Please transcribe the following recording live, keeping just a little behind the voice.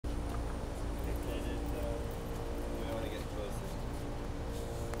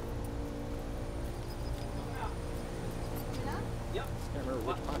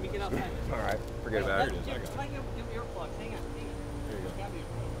take it outside. All right, forget about it. Try to get earplugs. Hang on. There you go.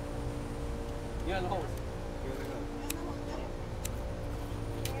 Yeah, the hose.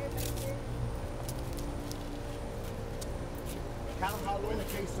 How long it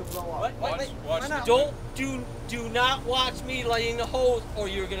takes to blow up? Watch. Do not watch me lighting the hose, or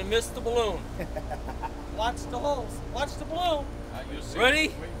you're gonna miss the balloon. Watch the hose. Watch the balloon. Ready?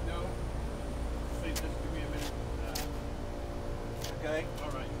 Wait, no. Please, just give me a minute. Okay.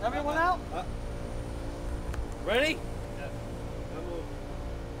 All right. Everyone out? Ready? Yeah.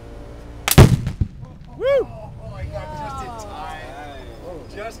 Woo! Oh my God, just in time.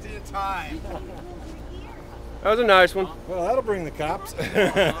 Just in time. That was a nice one. Well, that'll bring the cops. Did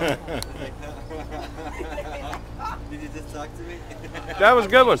you just talk to me? That was a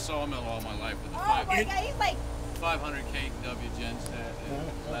good one. Sawmill all my life with a Oh my God, he's like, 500 kW genset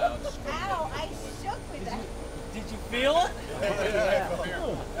and loud. ow, I shook with that. Did you feel it?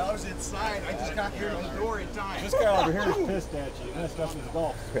 I was inside. I just got here to the door in time. This guy over here is pissed at you. Messed up his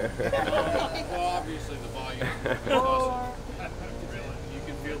golf. Well, obviously the volume is awesome. You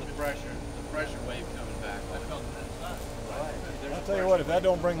can feel the pressure wave coming back. I felt that. I'll tell you what, if that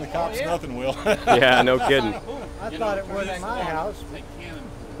don't bring the cops, nothing will. Yeah, no kidding. I thought it was at my house.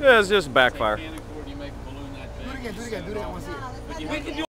 Yeah, it's just backfire. You make a balloon that big. Do it again. Do it again. Do it again. I want to see it. We can do